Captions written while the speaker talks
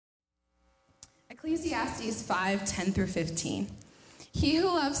Ecclesiastes 5:10 through 15. He who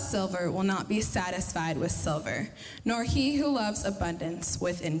loves silver will not be satisfied with silver, nor he who loves abundance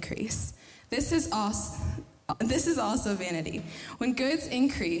with increase. This is also vanity. When goods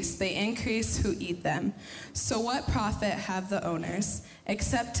increase, they increase who eat them. So what profit have the owners,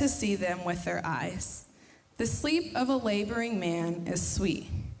 except to see them with their eyes? The sleep of a laboring man is sweet,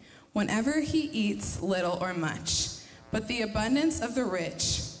 whenever he eats little or much, but the abundance of the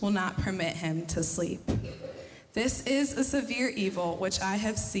rich will not permit him to sleep. This is a severe evil which I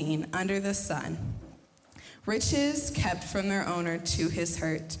have seen under the sun. Riches kept from their owner to his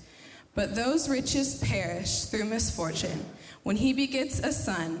hurt, but those riches perish through misfortune. When he begets a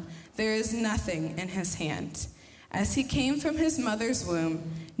son, there is nothing in his hand. As he came from his mother's womb,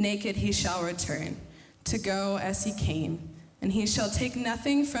 naked he shall return, to go as he came, and he shall take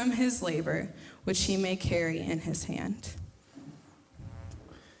nothing from his labor, which he may carry in his hand.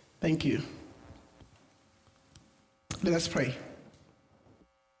 Thank you. Let us pray.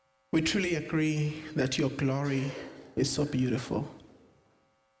 We truly agree that your glory is so beautiful.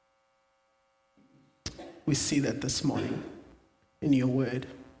 We see that this morning in your word.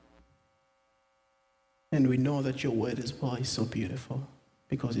 And we know that your word as well is so beautiful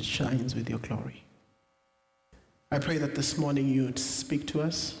because it shines with your glory. I pray that this morning you would speak to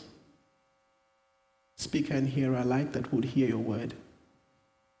us, speaker and hearer alike, that would hear your word,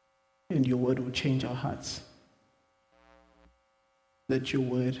 and your word would change our hearts. That your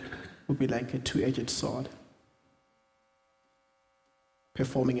word would be like a two-edged sword,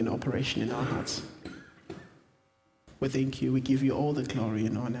 performing an operation in our hearts. We thank you. We give you all the glory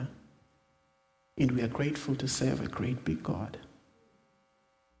and honor. And we are grateful to serve a great big God.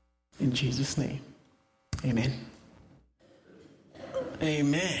 In Jesus' name, amen.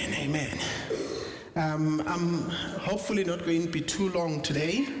 Amen, amen. I'm hopefully not going to be too long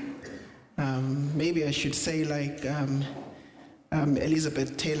today. Maybe I should say like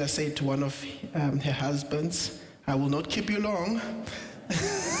Elizabeth Taylor said to one of her husbands, I will not keep you long.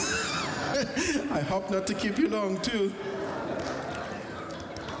 I hope not to keep you long too.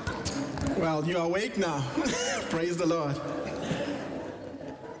 Well, you're awake now. Praise the Lord.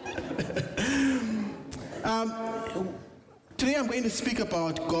 Today I'm going to speak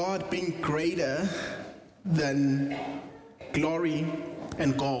about God being greater than glory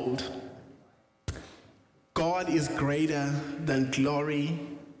and gold. God is greater than glory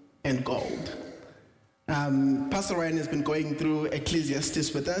and gold. Pastor Ryan has been going through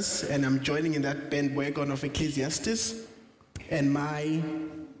Ecclesiastes with us, and I'm joining in that bandwagon of Ecclesiastes. And my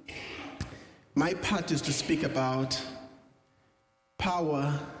part is to speak about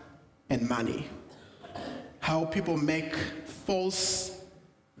power and money. How people make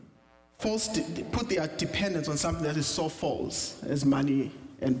put their dependence on something that is so false as money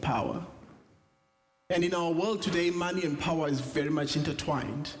and power. And in our world today, money and power is very much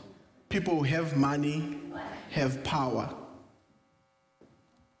intertwined. People who have money have power.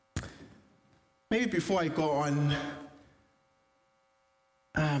 Maybe before I go on,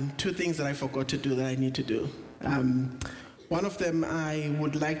 two things that I forgot to do that I need to do. One of them, I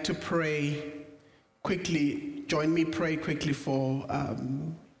would like to pray quickly, join me pray quickly for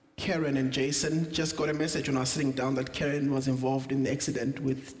Karen and Jason. Just got a message when I was sitting down that Karen was involved in the accident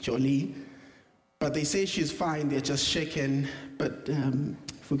with Jolie. But they say she's fine, they're just shaken. But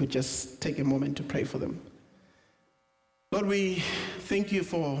if we could just take a moment to pray for them. Lord, we thank you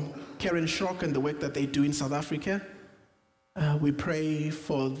for Karen Shock and the work that they do in South Africa. We pray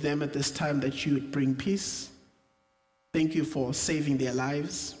for them at this time that you would bring peace. Thank you for saving their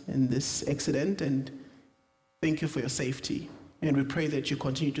lives in this accident, and thank you for your safety. And we pray that you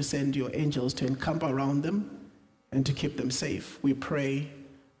continue to send your angels to encamp around them and to keep them safe. We pray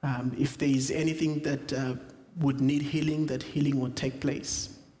if there is anything that would need healing, that healing would take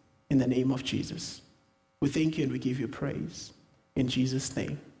place in the name of Jesus. We thank you and we give you praise. In Jesus'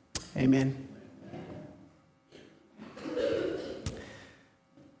 name, amen.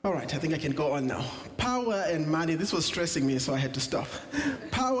 All right, I think I can go on now. Power and money, this was stressing me, so I had to stop.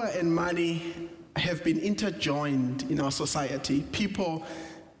 Power and money have been interjoined in our society. People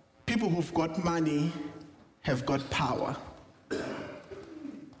who've got money have got power.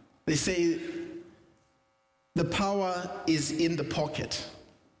 They say the power is in the pocketbook.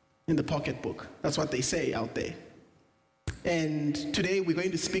 That's what they say out there. And today we're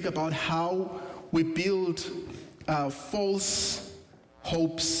going to speak about how we build false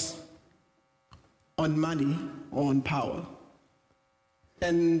hopes on money or on power.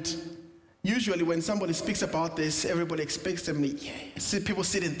 And usually when somebody speaks about this, everybody expects them to, people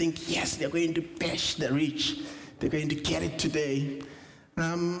sit and think, yes, they're going to bash the rich. They're going to get it today.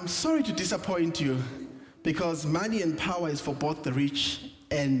 I'm sorry to disappoint you, because money and power is for both the rich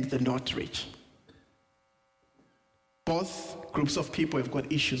and the not rich. Both groups of people have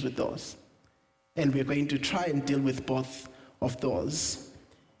got issues with those. And we're going to try and deal with both of those.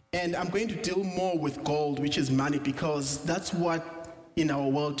 And I'm going to deal more with gold, which is money, because that's what in our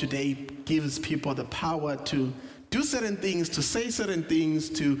world today gives people the power to do certain things, to say certain things,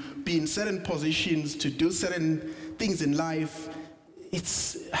 to be in certain positions, to do certain things in life.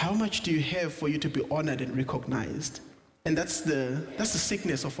 It's how much do you have for you to be honored and recognized? And that's the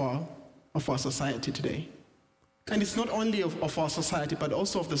sickness of our society today. And it's not only of our society, but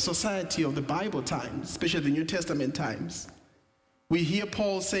also of the society of the Bible times, especially the New Testament times. We hear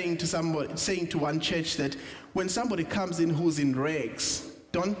Paul saying to one church that when somebody comes in who's in rags,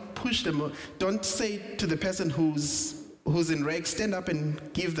 don't push them. Don't say to the person who's in rags, stand up and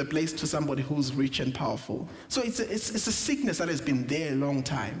give the place to somebody who's rich and powerful. So it's a sickness that has been there a long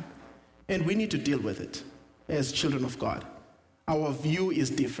time. And we need to deal with it as children of God. Our view is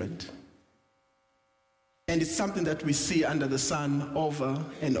different. And it's something that we see under the sun over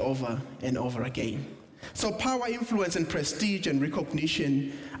and over and over again. So power, influence, and prestige and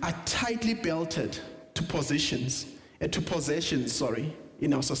recognition are tightly belted to possessions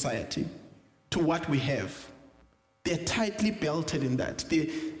in our society, to what we have. They're tightly belted in that. They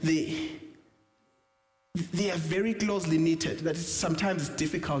are very closely knitted, that sometimes it's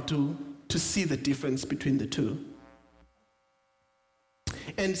difficult to see the difference between the two.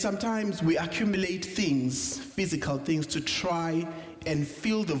 And sometimes we accumulate things, physical things, to try and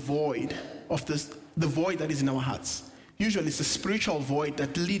fill the void of the void that is in our hearts. Usually it's a spiritual void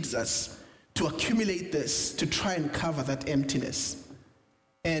that leads us to accumulate this, to try and cover that emptiness.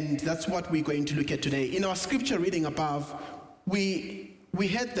 And that's what we're going to look at today. In our scripture reading above, we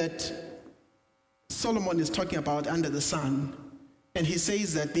heard that Solomon is talking about under the sun. And he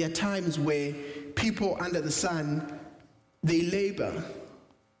says that there are times where people under the sun, they labor.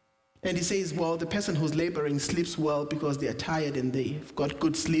 And he says, well, the person who's laboring sleeps well because they are tired and they've got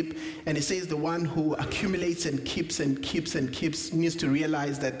good sleep. And he says the one who accumulates and keeps and keeps and keeps needs to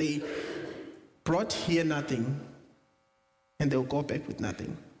realize that they brought here nothing and they'll go back with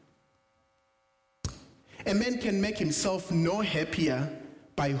nothing. A man can make himself no happier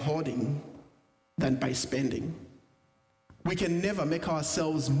by hoarding than by spending. We can never make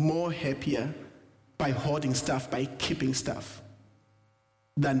ourselves more happier by hoarding stuff, by keeping stuff,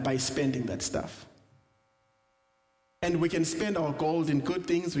 than by spending that stuff. And we can spend our gold in good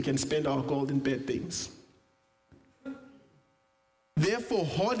things, we can spend our gold in bad things. Therefore,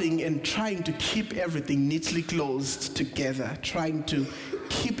 hoarding and trying to keep everything neatly closed together, trying to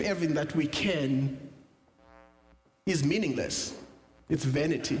keep everything that we can, is meaningless. It's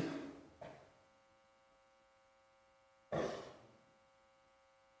vanity.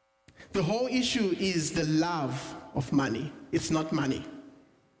 The whole issue is the love of money. It's not money.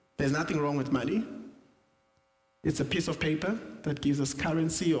 There's nothing wrong with money. It's a piece of paper that gives us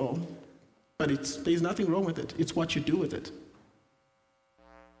currency, but there's nothing wrong with it. It's what you do with it.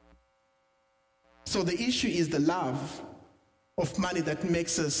 So the issue is the love of money that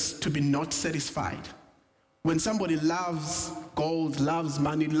makes us to be not satisfied. When somebody loves gold, loves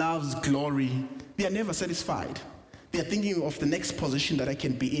money, loves glory, they are never satisfied. They are thinking of the next position that I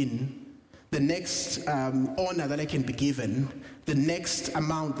can be in, the next honor that I can be given, the next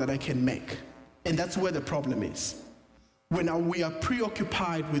amount that I can make. And that's where the problem is. When we are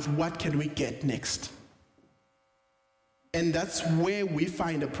preoccupied with what can we get next. And that's where we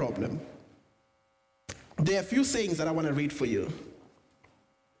find a problem. There are a few sayings that I want to read for you.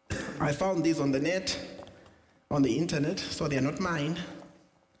 I found these on the net, on the internet, so they are not mine.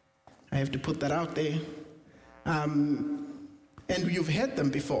 I have to put that out there. And you've heard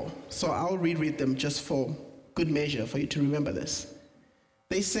them before, so I'll reread them just for good measure for you to remember this.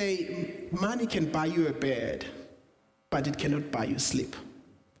 They say, money can buy you a bed, but it cannot buy you sleep.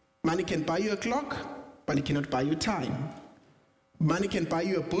 Money can buy you a clock, but it cannot buy you time. Money can buy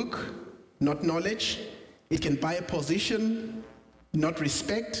you a book, not knowledge. It can buy a position, not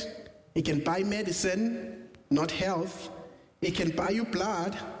respect. It can buy medicine, not health. It can buy you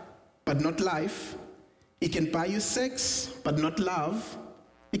blood, but not life. It can buy you sex, but not love.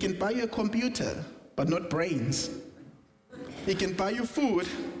 It can buy you a computer, but not brains. It can buy you food,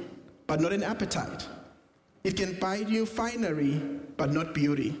 but not an appetite. It can buy you finery, but not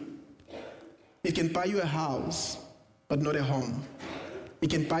beauty. It can buy you a house, but not a home. It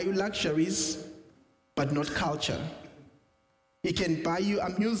can buy you luxuries, but not culture. It can buy you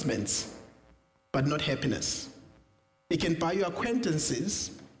amusements, but not happiness. It can buy you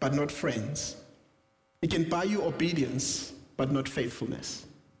acquaintances, but not friends. It can buy you obedience, but not faithfulness.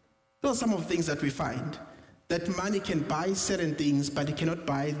 Those are some of the things that we find. That money can buy certain things, but it cannot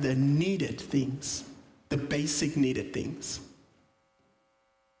buy the needed things, the basic needed things.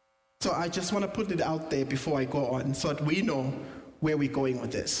 So I just want to put it out there before I go on so that we know where we're going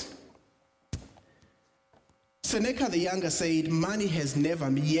with this. Seneca the Younger said, money has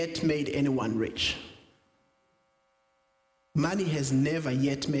never yet made anyone rich. Money has never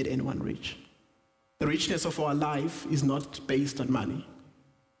yet made anyone rich. The richness of our life is not based on money.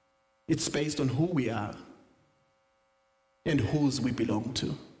 It's based on who we are and whose we belong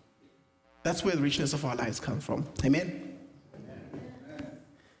to. That's where the richness of our lives come from. Amen?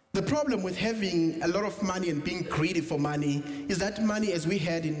 The problem with having a lot of money and being greedy for money is that money, as we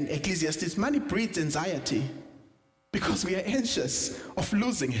had in Ecclesiastes, money breeds anxiety because we are anxious of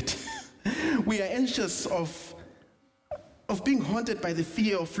losing it. We are anxious of being haunted by the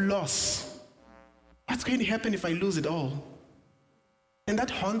fear of loss. What's going to happen if I lose it all? And that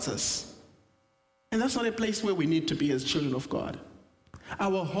haunts us. And that's not a place where we need to be as children of God.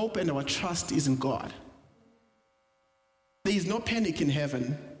 Our hope and our trust is in God. There is no panic in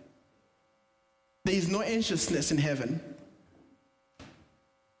heaven. There is no anxiousness in heaven.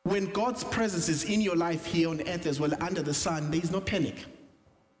 When God's presence is in your life here on earth as well under the sun, there is no panic.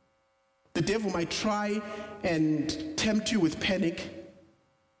 The devil might try and tempt you with panic,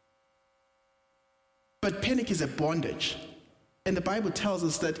 but panic is a bondage. And the Bible tells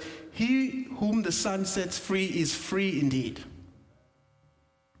us that he whom the Son sets free is free indeed.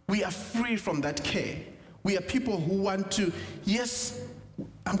 We are free from that care. We are people who want to, yes,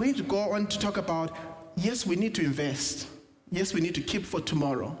 I'm going to go on to talk about, yes, we need to invest. Yes, we need to keep for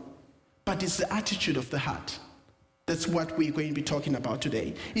tomorrow. But it's the attitude of the heart. That's what we're going to be talking about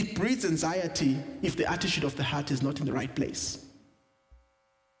today. It breeds anxiety if the attitude of the heart is not in the right place.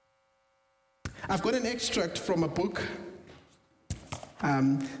 I've got an extract from a book.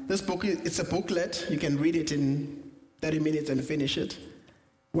 This book, it's a booklet. You can read it in 30 minutes and finish it.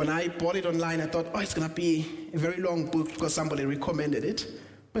 When I bought it online, I thought, it's going to be a very long book because somebody recommended it.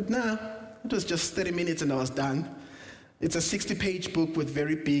 But no, it was just 30 minutes and I was done. It's a 60-page book with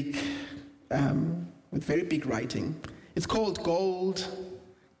very big writing. It's called Gold,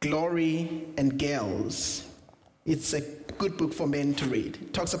 Glory, and Girls. It's a good book for men to read.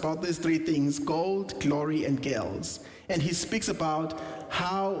 It talks about these three things, gold, glory, and girls. And he speaks about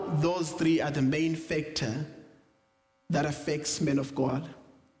how those three are the main factor that affects men of God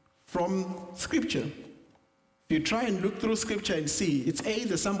from Scripture. If you try and look through Scripture and see, it's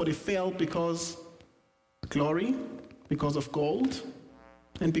either somebody failed because of glory, because of gold,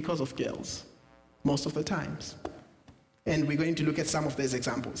 and because of girls, most of the times. And we're going to look at some of these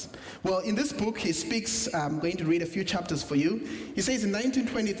examples. Well, in this book, he speaks, I'm going to read a few chapters for you. He says in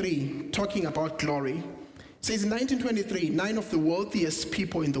 1923, talking about glory, he says in 1923, 9 of the wealthiest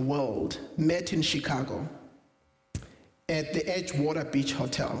people in the world met in Chicago at the Edgewater Beach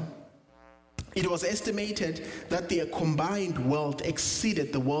Hotel. It was estimated that their combined wealth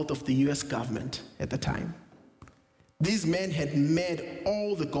exceeded the wealth of the US government at the time. These men had made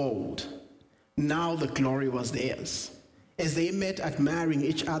all the gold. Now the glory was theirs, as they met admiring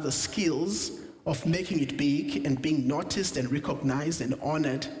each other's skills of making it big and being noticed and recognized and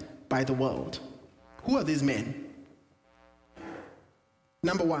honored by the world. Who are these men?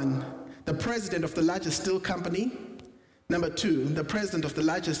 Number 1, the president of the largest steel company. Number 2, the president of the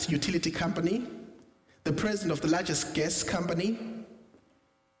largest utility company. The president of the largest gas company.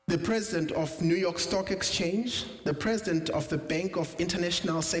 The president of New York Stock Exchange. The president of the Bank of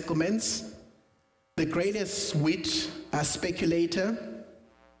International Settlements. The greatest wheat speculator.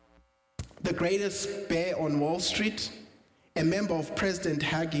 The greatest bear on Wall Street. A member of President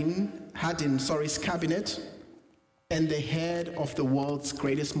Hardin's cabinet. And the head of the world's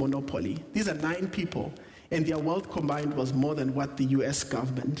greatest monopoly. These are 9 people, and their wealth combined was more than what the US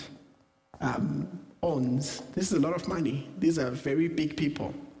government owns. This is a lot of money. These are very big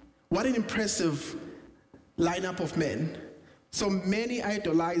people. What an impressive lineup of men. So many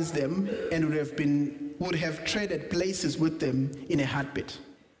idolized them and would have traded places with them in a heartbeat.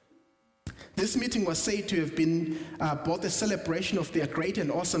 This meeting was said to have been both a celebration of their great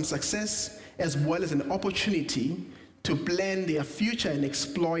and awesome success, as well as an opportunity to plan their future and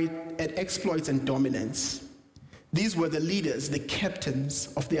exploits and dominance. These were the leaders, the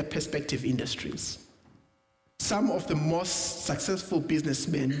captains of their respective industries. Some of the most successful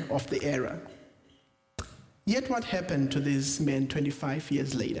businessmen of the era. Yet what happened to these men 25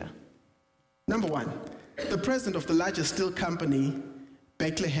 years later? Number 1, the president of the largest steel company,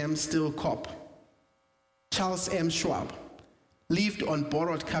 Bethlehem Steel Corp., Charles M. Schwab, lived on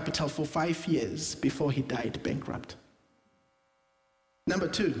borrowed capital for 5 years before he died bankrupt. Number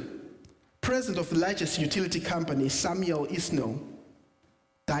 2, president of the largest utility company, Samuel Isno,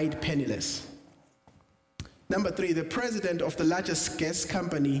 died penniless. Number 3, the president of the largest gas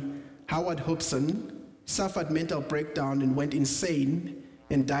company, Howard Hobson, suffered mental breakdown and went insane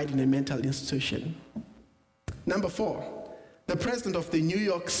and died in a mental institution. Number 4, the president of the New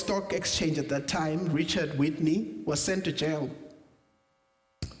York Stock Exchange at that time, Richard Whitney, was sent to jail.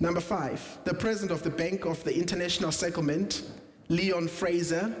 Number 5, the president of the Bank of the International Settlement, Leon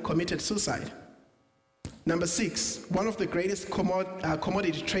Fraser, committed suicide. Number 6, one of the greatest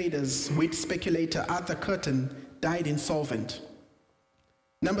commodity traders, wheat speculator Arthur Curtin, died insolvent.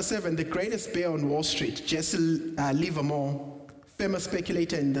 Number 7, the greatest bear on Wall Street, Jesse Livermore, famous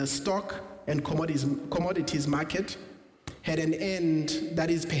speculator in the stock and commodities market, had an end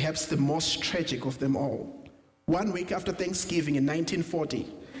that is perhaps the most tragic of them all. 1 week after Thanksgiving in 1940,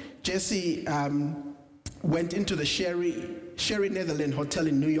 Jesse went into the Sherry Netherland Hotel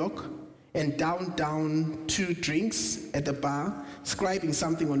in New York and down 2 drinks at the bar, scribing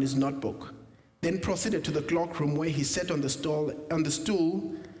something on his notebook. Then proceeded to the cloakroom where he sat on the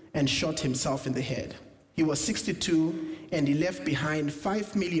stool and shot himself in the head. He was 62 and he left behind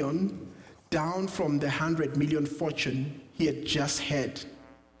 $5 million, down from the $100 million fortune he had just had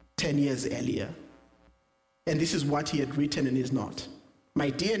 10 years earlier. And this is what he had written in his note. My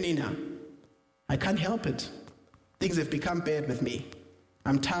dear Nina, I can't help it. Things have become bad with me.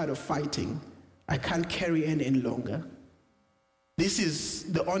 I'm tired of fighting. I can't carry on any longer. This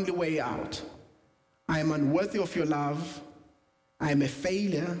is the only way out. I am unworthy of your love. I am a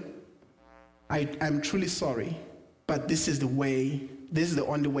failure. I'm truly sorry, but this is the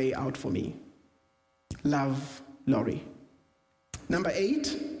only way out for me. Love, Laurie. Number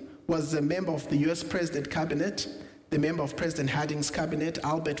 8 was a member of the US President Cabinet, the member of President Harding's cabinet,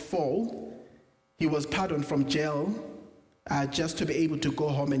 Albert Fall. He was pardoned from jail just to be able to go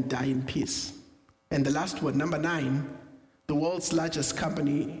home and die in peace. And the last one, number 9, the world's largest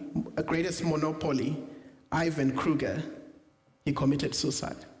company, greatest monopoly, Ivan Kruger, he committed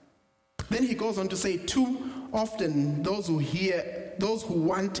suicide. Then he goes on to say, too often those who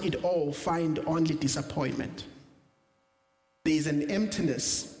want it all find only disappointment. There is an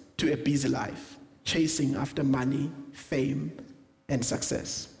emptiness to a busy life, chasing after money, fame, and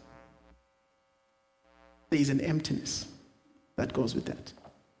success. There is an emptiness that goes with that.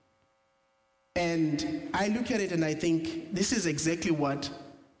 And I look at it and I think this is exactly what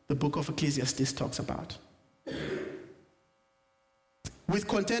the book of Ecclesiastes talks about. With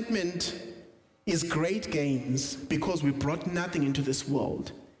contentment is great gains because we brought nothing into this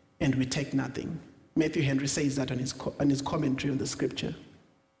world and we take nothing. Matthew Henry says that on his commentary on the scripture.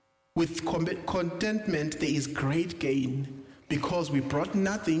 With contentment there is great gain because we brought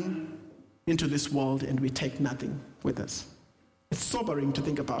nothing into this world and we take nothing with us. It's sobering to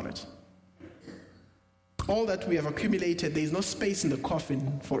think about it. All that we have accumulated, there is no space in the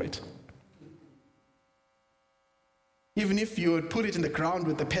coffin for it. Even if you would put it in the ground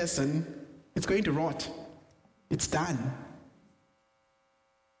with the person, it's going to rot. It's done.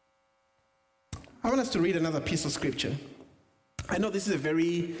 I want us to read another piece of scripture. I know this is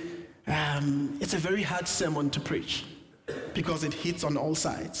it's a very hard sermon to preach because it hits on all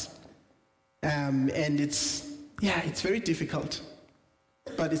sides. And it's very difficult,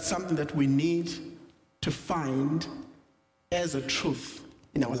 but it's something that we need to find as a truth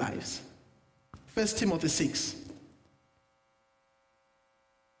in our lives. 1 Timothy 6.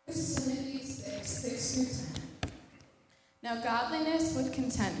 1 Timothy 6:6-10. Now godliness with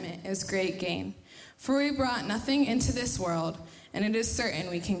contentment is great gain, for we brought nothing into this world, and it is certain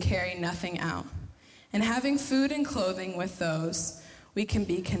we can carry nothing out. And having food and clothing with those, we can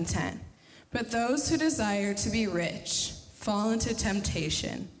be content. But those who desire to be rich fall into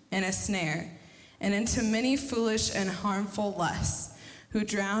temptation and a snare, and into many foolish and harmful lusts, who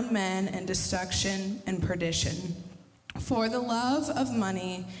drown men in destruction and perdition. For the love of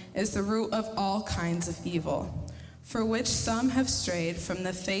money is the root of all kinds of evil, for which some have strayed from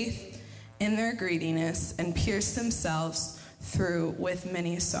the faith in their greediness and pierced themselves through with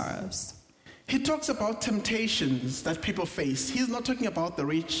many sorrows. He talks about temptations that people face. He's not talking about the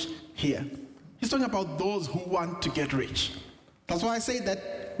rich here. He's talking about those who want to get rich. That's why I say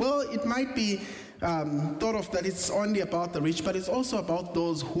that, it might be thought of that it's only about the rich, but it's also about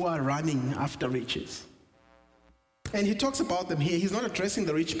those who are running after riches. And he talks about them here. He's not addressing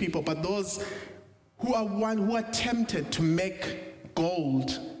the rich people, but those who are tempted to make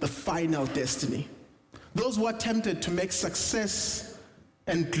gold the final destiny. Those who are tempted to make success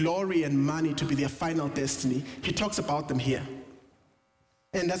and glory and money to be their final destiny. He talks about them here.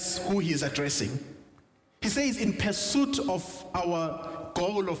 And that's who he is addressing. He says, in pursuit of our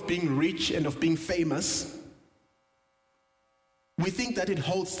goal of being rich and of being famous, we think that it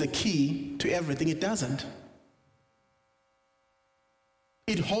holds the key to everything. It doesn't.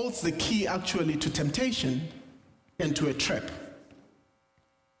 It holds the key actually to temptation and to a trap.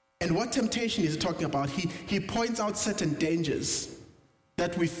 And what temptation is talking about? He points out certain dangers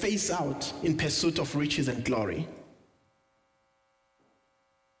that we face out in pursuit of riches and glory.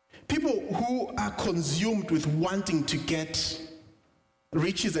 People who are consumed with wanting to get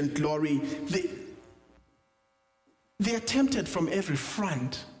riches and glory, they are tempted from every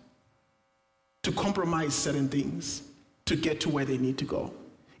front to compromise certain things to get to where they need to go.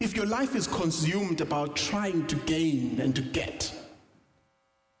 If your life is consumed about trying to gain and to get,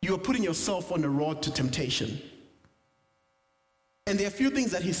 you are putting yourself on a road to temptation. And there are a few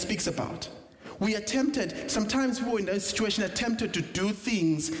things that he speaks about. We are tempted, sometimes people in that situation are tempted to do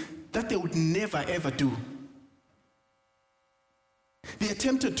things that they would never ever do. They are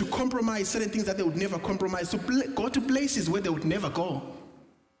tempted to compromise certain things that they would never compromise, to go to places where they would never go.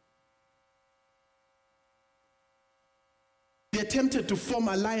 They are tempted to form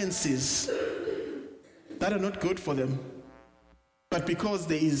alliances that are not good for them. But because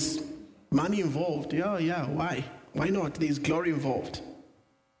there is money involved, why? Why not? There is glory involved.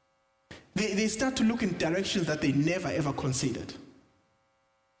 They start to look in directions that they never ever considered.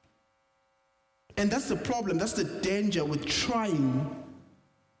 And that's the problem, that's the danger with trying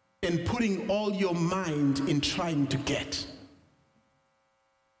and putting all your mind in trying to get.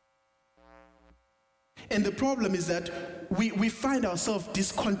 And the problem is that we find ourselves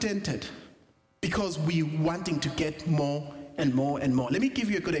discontented because we wanting to get more and more and more. Let me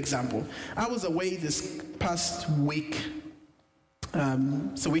give you a good example. I was away this past week,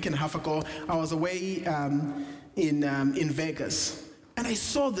 so a week and a half ago. I was away in Vegas, and I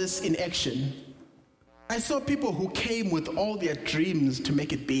saw this in action. I saw people who came with all their dreams to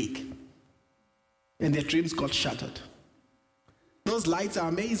make it big, and their dreams got shattered. Those lights are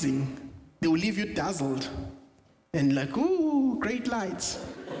amazing. They will leave you dazzled and like, ooh, great lights.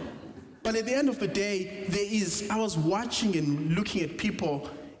 But at the end of the day, I was watching and looking at people,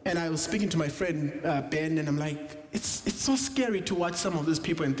 and I was speaking to my friend Ben, and I'm like, it's so scary to watch some of these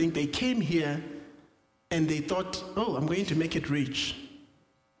people and think they came here and they thought, oh, I'm going to make it rich.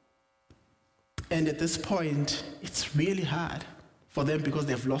 And at this point, it's really hard for them because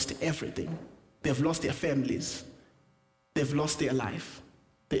they've lost everything. They've lost their families. They've lost their life,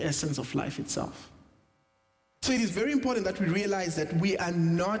 the essence of life itself. So it is very important that we realize that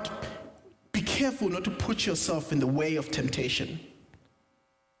be careful not to put yourself in the way of temptation.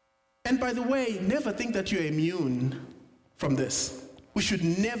 And by the way, never think that you're immune from this. We should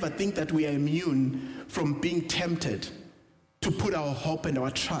never think that we are immune from being tempted to put our hope and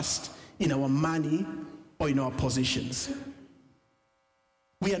our trust in our money or in our positions.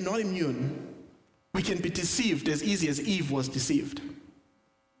 We are not immune. We can be deceived as easy as Eve was deceived.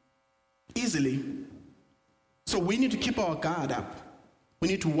 Easily. So we need to keep our guard up. We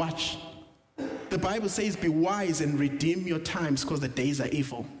need to watch. The Bible says, be wise and redeem your times because the days are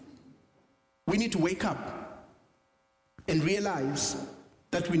evil. We need to wake up and realize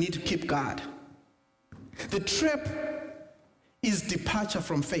that we need to keep guard. The trap is departure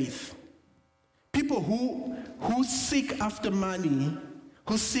from faith. People who seek after money,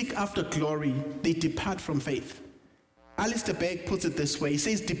 who seek after glory, they depart from faith. Alistair Begg puts it this way. He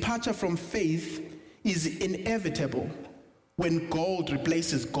says, departure from faith is inevitable when gold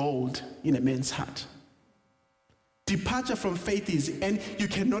replaces gold in a man's heart. Departure from faith and you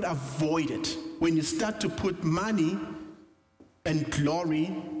cannot avoid it when you start to put money and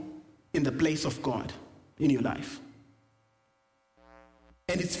glory in the place of God in your life.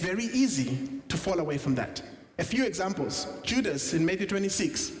 And it's very easy to fall away from that. A few examples. Judas in Matthew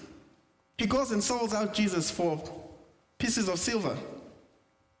 26. He goes and sells out Jesus for pieces of silver.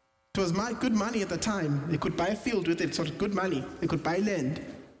 It was good money at the time. They could buy a field with it, so good money. They could buy land.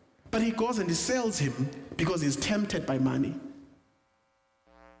 But he goes and he sells him because he's tempted by money.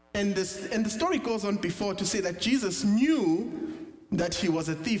 And the story goes on before to say that Jesus knew that he was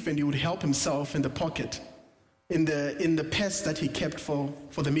a thief and he would help himself in the pocket, in the purse that he kept for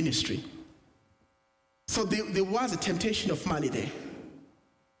the ministry. So there was a temptation of money there.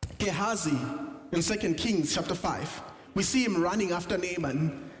 Gehazi in 2 Kings chapter 5, we see him running after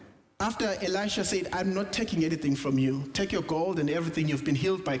Naaman. After Elisha said, I'm not taking anything from you. Take your gold and everything. You've been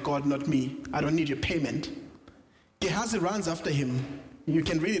healed by God, not me. I don't need your payment. Gehazi runs after him. You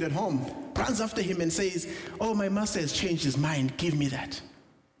can read it at home. Runs after him and says, oh, my master has changed his mind. Give me that.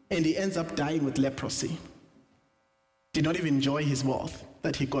 And he ends up dying with leprosy. Did not even enjoy his wealth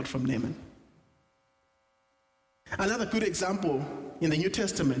that he got from Naaman. Another good example in the New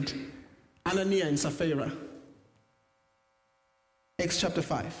Testament, Ananias and Sapphira. Acts chapter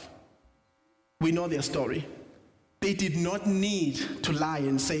 5. We know their story. They did not need to lie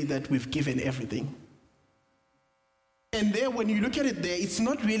and say that we've given everything. And there, when you look at it there, it's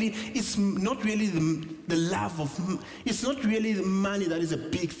not really the love of, it's not really the money that is a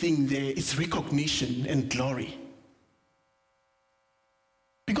big thing there. It's recognition and glory.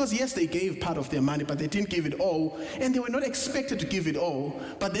 Because yes, they gave part of their money, but they didn't give it all. And they were not expected to give it all,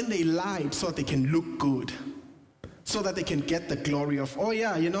 but then they lied so that they can look good. So that they can get the glory of, oh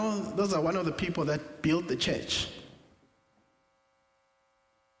yeah, those are one of the people that built the church.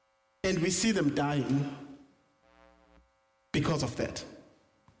 And we see them dying because of that.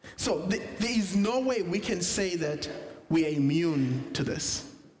 So there is no way we can say that we are immune to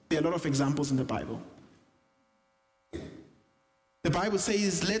this. There are a lot of examples in the Bible. The Bible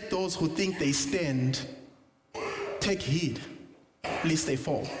says, let those who think they stand take heed, lest they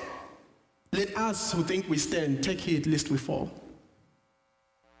fall. Let us who think we stand take heed, lest we fall.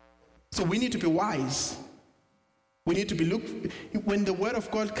 So we need to be wise. We need to be when the word of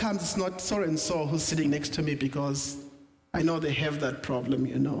God comes, it's not so and so who's sitting next to me because I know they have that problem,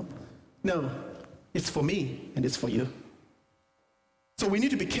 No, it's for me and it's for you. So we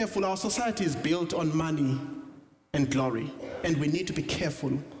need to be careful. Our society is built on money and glory, and we need to be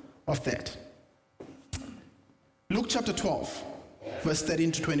careful of that. Luke chapter 12, verse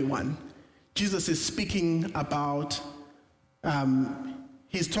 13 to 21. Jesus is speaking about,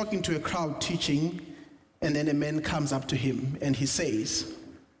 he's talking to a crowd teaching, and then a man comes up to him and he says,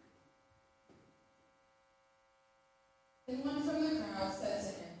 Then one from the crowd said to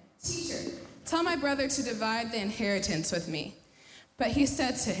him, Teacher, tell my brother to divide the inheritance with me. But he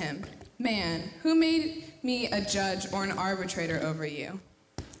said to him, Man, who made me a judge or an arbitrator over you?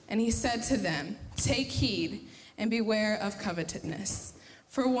 And he said to them, Take heed and beware of covetousness,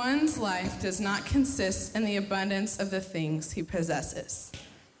 for one's life does not consist in the abundance of the things he possesses.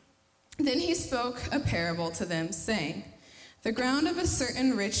 Then he spoke a parable to them, saying, The ground of a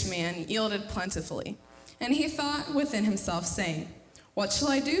certain rich man yielded plentifully. And he thought within himself, saying, What shall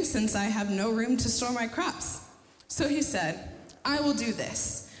I do, since I have no room to store my crops? So he said, I will do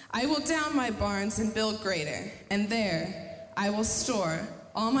this. I will down my barns and build greater, and there I will store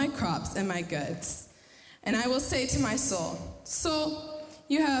all my crops and my goods. And I will say to my soul, Soul,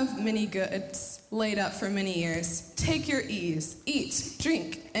 you have many goods laid up for many years. Take your ease, eat,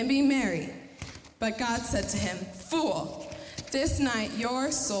 drink, and be merry. But God said to him, Fool, this night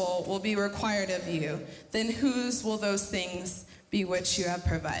your soul will be required of you. Then whose will those things be which you have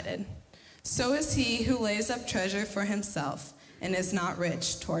provided? So is he who lays up treasure for himself and is not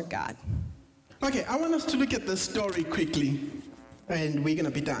rich toward God. Okay, I want us to look at this story quickly, and we're going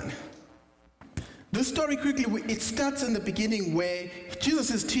to be done. This story quickly, it starts in the beginning where Jesus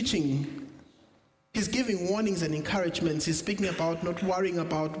is teaching. He's giving warnings and encouragements. He's speaking about not worrying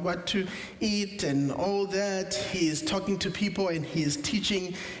about what to eat and all that. He is talking to people and he is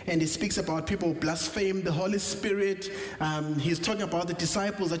teaching, and he speaks about people who blaspheme the Holy Spirit. He's talking about the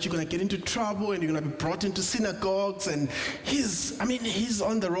disciples that you're going to get into trouble and you're going to be brought into synagogues, and he's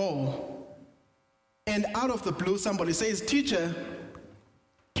on the roll. And out of the blue, somebody says, Teacher,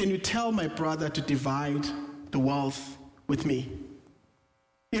 can you tell my brother to divide the wealth with me?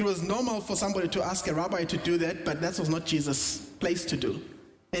 It was normal for somebody to ask a rabbi to do that, but that was not Jesus' place to do.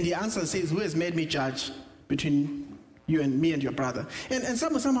 And the answer says, Who has made me judge between you and me and your brother? And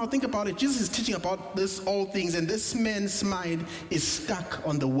somehow think about it. Jesus is teaching about this all things, and this man's mind is stuck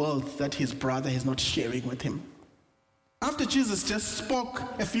on the wealth that his brother is not sharing with him. After Jesus just spoke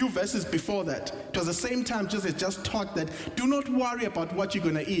a few verses before that, it was the same time Jesus just taught that do not worry about what you're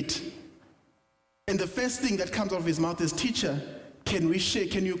going to eat. And the first thing that comes out of his mouth is, Teacher, can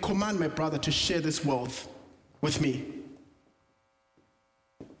you command my brother to share this wealth with me?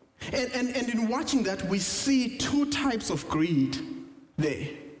 And in watching that, we see two types of greed there.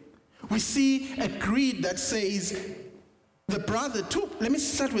 We see a greed that says, let me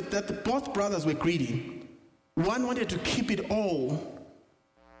start with that, both brothers were greedy. One wanted to keep it all,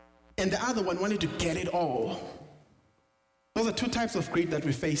 and the other one wanted to get it all. Those are two types of greed that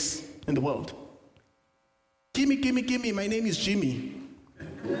we face in the world. Gimme, gimme, gimme, my name is Jimmy.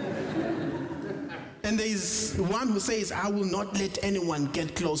 And there is one who says, I will not let anyone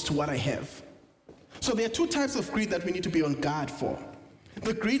get close to what I have. So there are two types of greed that we need to be on guard for.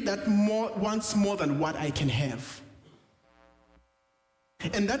 The greed that wants more than what I can have.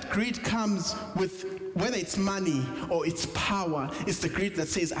 And that greed comes with, whether it's money or it's power, it's the greed that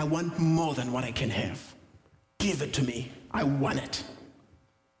says, I want more than what I can have. Give it to me. I want it.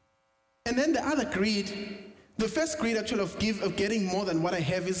 And then the other greed The first greed actually of getting more than what I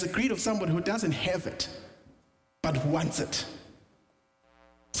have is the greed of somebody who doesn't have it, but wants it.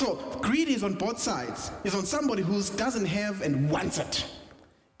 So greed is on both sides. It's on somebody who doesn't have and wants it.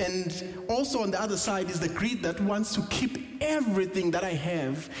 And also on the other side is the greed that wants to keep everything that I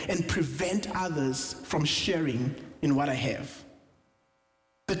have and prevent others from sharing in what I have.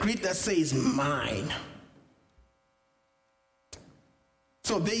 The greed that says, mine.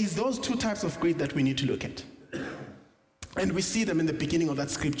 So there is those two types of greed that we need to look at. And we see them in the beginning of that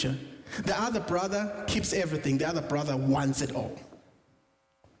scripture. The other brother keeps everything. The other brother wants it all.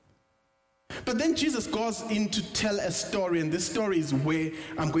 But then Jesus goes in to tell a story, and this story is where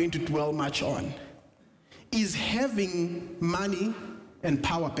I'm going to dwell much on. Is having money and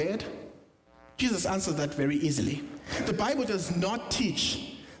power bad? Jesus answers that very easily. The Bible does not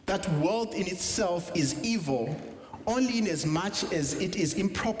teach that wealth in itself is evil, only in as much as it is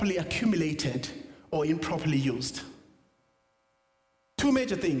improperly accumulated or improperly used. Two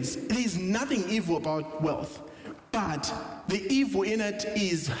major things. There is nothing evil about wealth, but the evil in it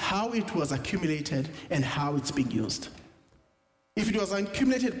is how it was accumulated and how it's being used. If it was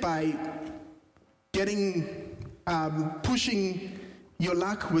accumulated by pushing your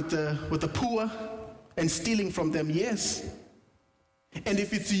luck with the poor and stealing from them, yes. And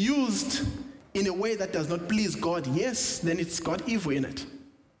if it's used in a way that does not please God, yes, then it's got evil in it.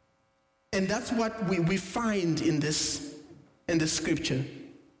 And that's what we find in this scripture.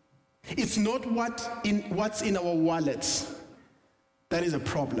 It's not what's in our wallets that is a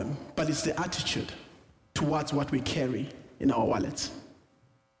problem, but it's the attitude towards what we carry in our wallets.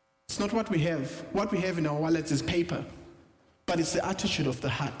 It's not what we have. What we have in our wallets is paper, but it's the attitude of the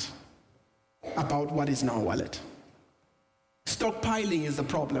heart about what is in our wallet. Stockpiling is the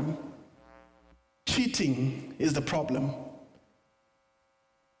problem. Cheating is the problem.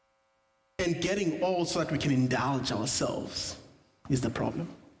 And getting all so that we can indulge ourselves is the problem.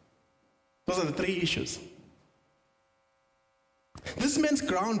 Those are the three issues. This man's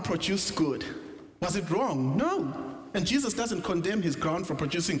ground produced good. Was it wrong? No. And Jesus doesn't condemn his ground for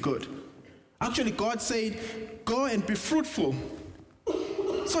producing good. Actually, God said, go and be fruitful.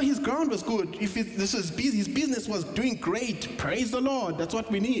 So his ground was good. If his business was doing great, praise the Lord. That's what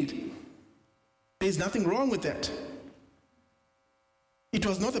we need. There's nothing wrong with that. It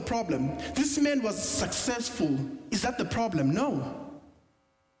was not a problem. This man was successful. Is that the problem? No.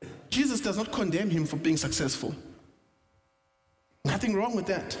 Jesus does not condemn him for being successful. Nothing wrong with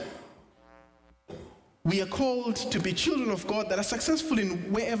that. We are called to be children of God that are successful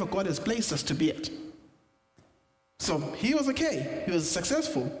in wherever God has placed us to be at. So he was okay. He was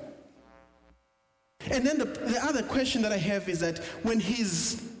successful. And then the other question that I have is that when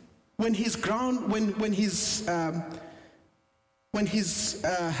his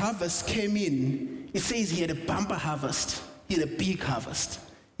harvest came in, it says he had a bumper harvest. He had a big harvest.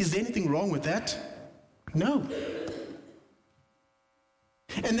 Is there anything wrong with that? No.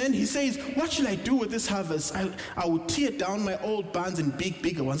 And then he says, what should I do with this harvest? I will tear down my old barns and big,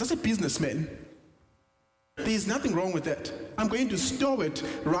 bigger ones. That's a businessman. There is nothing wrong with that. I'm going to store it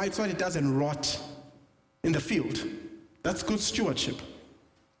right so that it doesn't rot in the field. That's good stewardship.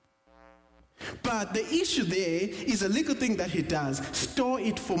 But the issue there is a little thing that he does. Store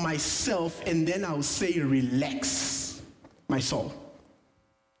it for myself, and then I'll say, relax my soul.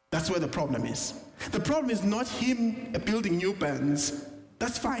 That's where the problem is. The problem is not him building new barns.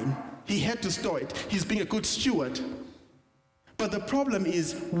 That's fine. He had to store it. He's being a good steward. But the problem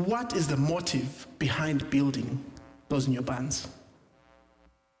is, what is the motive behind building those new barns?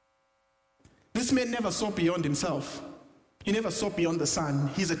 This man never saw beyond himself. He never saw beyond the sun.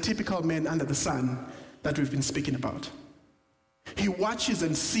 He's a typical man under the sun that we've been speaking about. He watches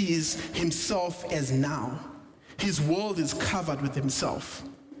and sees himself as now. His world is covered with himself.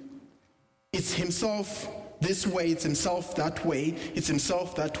 It's himself this way, it's himself that way, it's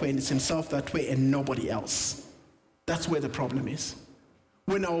himself that way, and it's himself that way, and nobody else. That's where the problem is.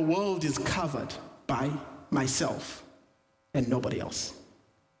 When our world is covered by myself and nobody else.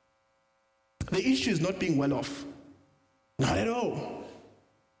 The issue is not being well off. Not at all.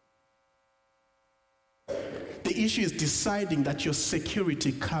 The issue is deciding that your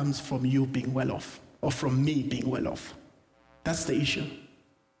security comes from you being well off, or from me being well off. That's the issue.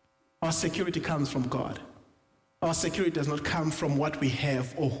 Our security comes from God. Our security does not come from what we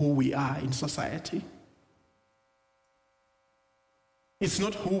have or who we are in society. It's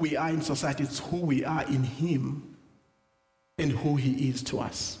not who we are in society, it's who we are in Him and who He is to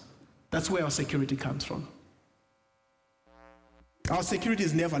us. That's where our security comes from. Our security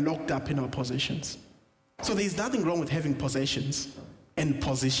is never locked up in our possessions. So there is nothing wrong with having possessions and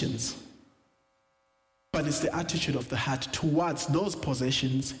positions. but it's the attitude of the heart towards those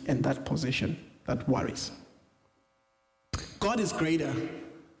possessions and that possession that worries. God is greater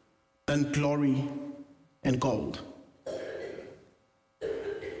than glory and gold.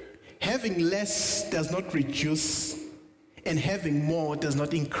 Having less does not reduce, and having more does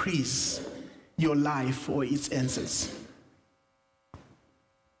not increase your life or its essence.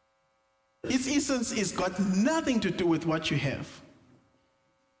 Its essence is got nothing to do with what you have.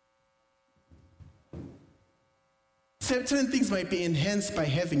 Certain things might be enhanced by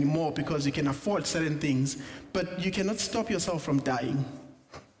having more because you can afford certain things, but you cannot stop yourself from dying.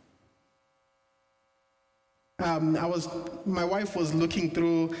 My wife was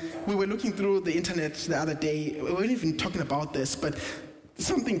we were looking through the internet the other day. We weren't even talking about this, but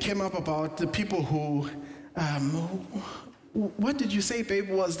something came up about the people who, what did you say, babe,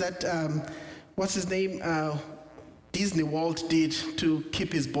 was that, what's his name, Disney World did to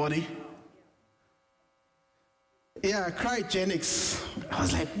keep his body? Yeah, cryogenics. I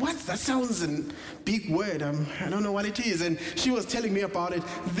was like, what? That sounds a big word. I don't know what it is. And she was telling me about it.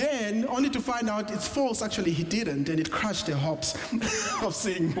 Then, only to find out it's false. Actually, he didn't. And it crushed their hopes of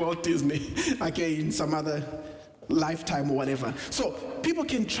seeing Walt Disney again in some other lifetime or whatever. So, people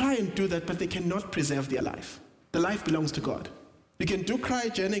can try and do that, but they cannot preserve their life. The life belongs to God. You can do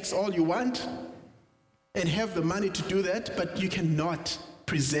cryogenics all you want and have the money to do that, but you cannot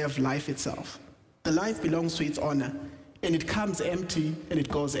preserve life itself. The life belongs to its owner, and it comes empty and it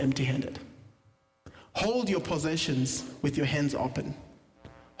goes empty-handed. Hold your possessions with your hands open.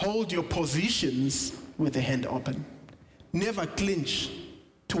 Hold your positions with the hand open. Never clinch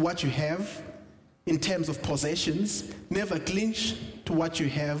to what you have in terms of possessions. Never clinch to what you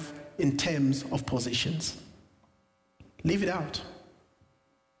have in terms of positions. Leave it out.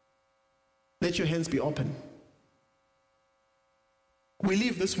 Let your hands be open. We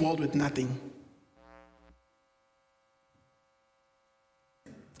leave this world with nothing.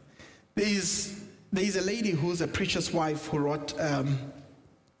 There is a lady who's a preacher's wife who wrote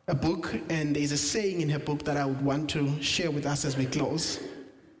a book, and there's a saying in her book that I would want to share with us as we close.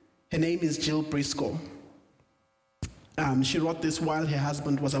 Her name is Jill Briscoe. She wrote this while her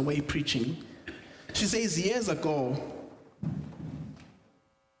husband was away preaching. She says, years ago,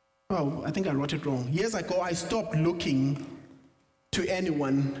 I think I wrote it wrong. Years ago, I stopped looking to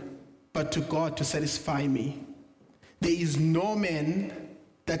anyone but to God to satisfy me. There is no man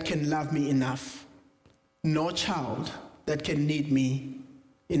that can love me enough. No child that can need me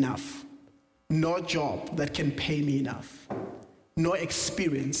enough. No job that can pay me enough. No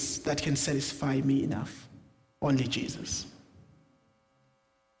experience that can satisfy me enough. Only Jesus.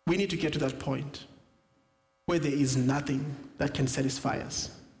 We need to get to that point where there is nothing that can satisfy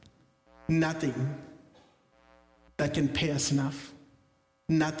us. Nothing that can pay us enough.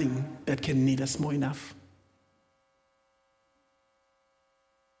 Nothing that can need us more enough.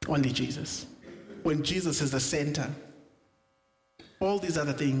 Only Jesus. When Jesus is the center, all these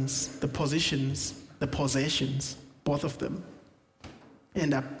other things, the positions, the possessions, both of them,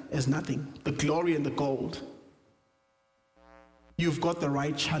 end up as nothing. The glory and the gold. You've got the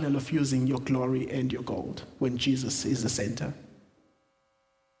right channel of using your glory and your gold when Jesus is the center.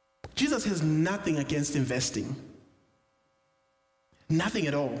 Jesus has nothing against investing. Nothing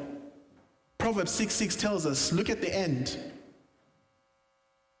at all. Proverbs 6:6 tells us, look at the end.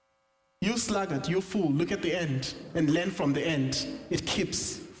 You sluggard, you fool, look at the end and learn from the end. It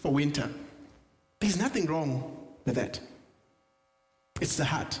keeps for winter. There's nothing wrong with that. It's the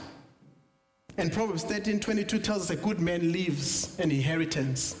heart. And Proverbs 13:22 tells us a good man leaves an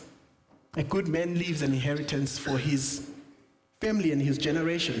inheritance. A good man leaves an inheritance for his family and his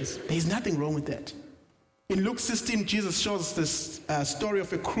generations. There's nothing wrong with that. In Luke 16, Jesus shows this story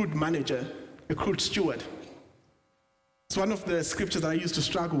of a crude manager, a crude steward. It's one of the scriptures that I used to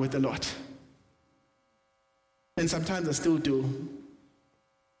struggle with a lot. And sometimes I still do.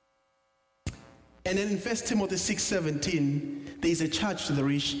 And then in 1 Timothy 6:17, there is a charge to the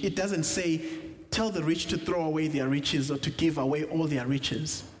rich. It doesn't say, tell the rich to throw away their riches or to give away all their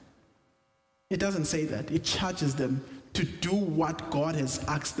riches. It doesn't say that. It charges them to do what God has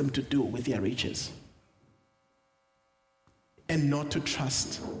asked them to do with their riches. And not to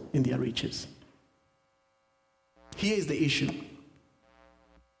trust in their riches. Here is the issue.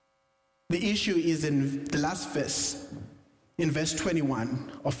 The issue is in the last verse, in verse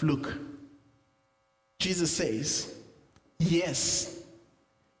 21 of Luke. Jesus says, yes,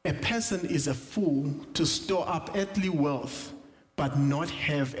 a person is a fool to store up earthly wealth, but not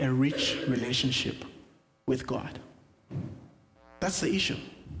have a rich relationship with God. That's the issue.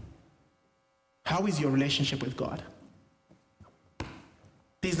 How is your relationship with God?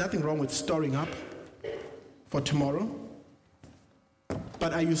 There's nothing wrong with storing up for tomorrow?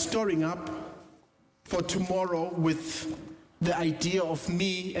 But are you storing up for tomorrow with the idea of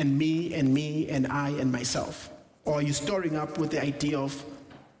me and me and me and I and myself? Or are you storing up with the idea of,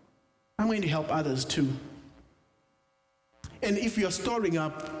 I'm going to help others too? And if you're storing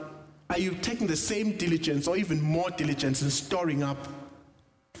up, are you taking the same diligence or even more diligence in storing up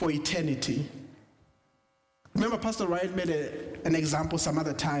for eternity? Remember Pastor Ryan made an example some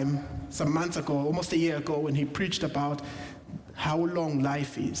months ago, almost a year ago, when he preached about how long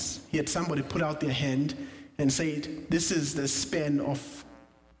life is. He had somebody put out their hand and said, this is the span of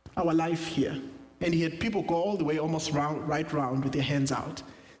our life here. And he had people go all the way almost right round with their hands out,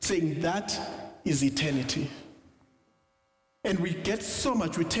 saying that is eternity. And we take so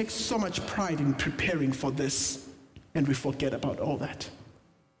much pride in preparing for this, and we forget about all that.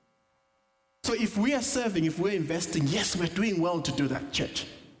 So if we are serving, if we're investing, yes, we're doing well to do that, church.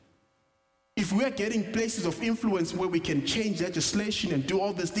 If we are getting places of influence where we can change legislation and do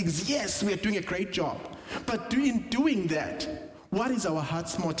all these things, yes, we are doing a great job. But in doing that, what is our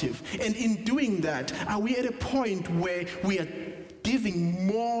heart's motive? And in doing that, are we at a point where we are giving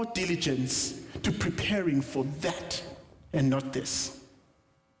more diligence to preparing for that and not this?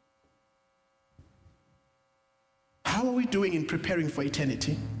 How are we doing in preparing for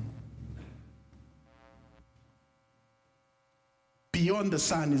eternity? Beyond the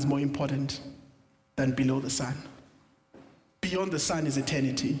sun is more important than below the sun. Beyond the sun is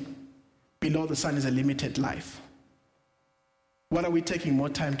eternity. Below the sun is a limited life. What are we taking more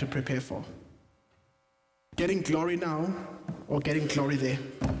time to prepare for? Getting glory now or getting glory there?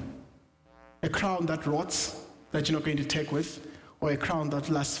 A crown that rots, that you're not going to take with, or a crown that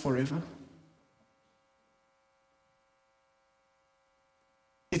lasts forever?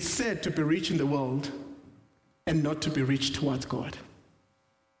 It's said to be rich in the world and not to be rich towards God.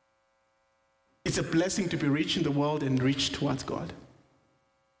 It's a blessing to be rich in the world and rich towards God.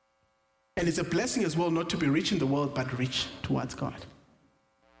 And it's a blessing as well not to be rich in the world, but rich towards God.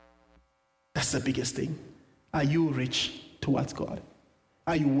 That's the biggest thing. Are you rich towards God?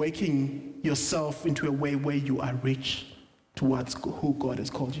 Are you working yourself into a way where you are rich towards who God has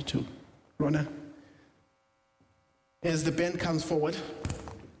called you to? Rona, as the band comes forward,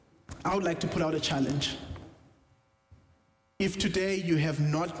 I would like to put out a challenge. If today you have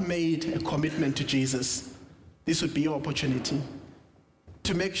not made a commitment to Jesus, this would be your opportunity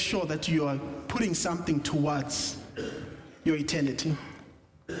to make sure that you are putting something towards your eternity.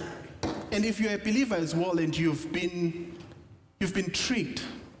 And if you're a believer as well and you've been tricked,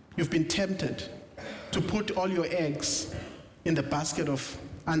 you've been tempted to put all your eggs in the basket of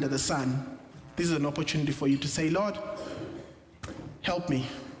under the sun, this is an opportunity for you to say, Lord, help me.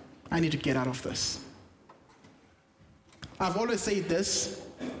 I need to get out of this. I've always said this,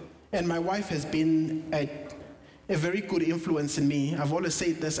 and my wife has been a very good influence in me. I've always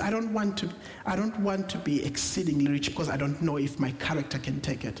said this, I don't want to be exceedingly rich because I don't know if my character can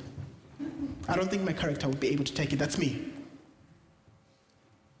take it. I don't think my character will be able to take it. That's me.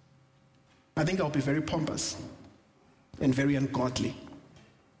 I think I'll be very pompous and very ungodly.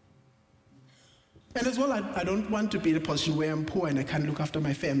 And as well, I don't want to be in a position where I'm poor and I can't look after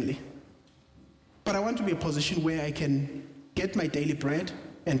my family. But I want to be in a position where I can get my daily bread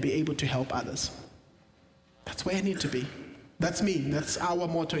and be able to help others. That's where I need to be. That's me. That's our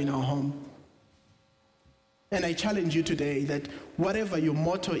motto in our home. And I challenge you today that whatever your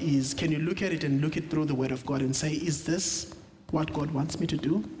motto is, can you look at it and look it through the Word of God and say, is this what God wants me to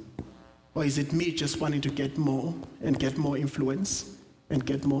do? Or is it me just wanting to get more and get more influence and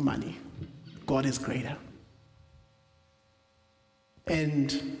get more money? God is greater.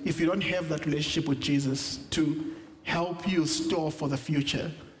 And if you don't have that relationship with Jesus to help you store for the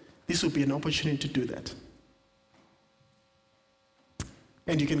future, this will be an opportunity to do that.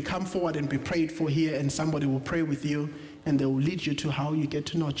 And you can come forward and be prayed for here, and somebody will pray with you, and they will lead you to how you get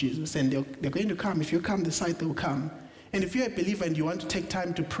to know Jesus. And they're going to come. If you come this side, they will come. And if you're a believer and you want to take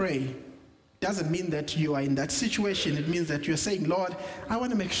time to pray, doesn't mean that you are in that situation. It means that you're saying, Lord, I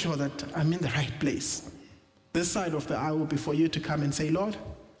want to make sure that I'm in the right place. This side of the aisle will be for you to come and say, Lord,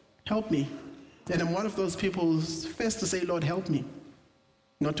 help me. And I'm one of those people who's first to say, Lord, help me.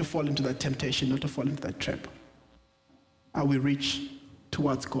 Not to fall into that temptation, not to fall into that trap. Are we rich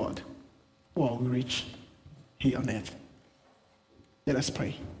towards God, or are we rich here on earth? Let us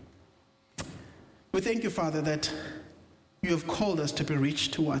pray. We thank you, Father, that you have called us to be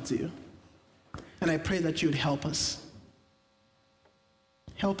rich towards you. And I pray that you would help us.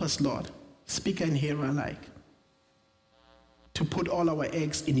 Help us, Lord, speaker and hearer alike, to put all our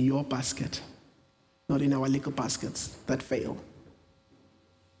eggs in your basket, not in our little baskets that fail.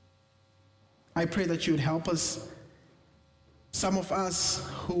 I pray that you would help us. Some of us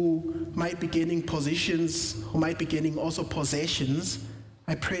who might be gaining positions, who might be gaining also possessions,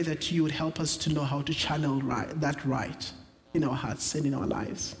 I pray that you would help us to know how to channel that right in our hearts and in our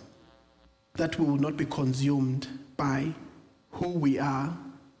lives. That we will not be consumed by who we are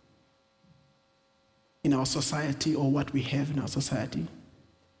in our society or what we have in our society,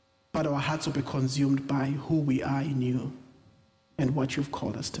 but our hearts will be consumed by who we are in you and what you've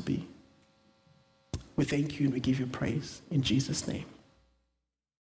called us to be. We thank you and we give you praise in Jesus' name.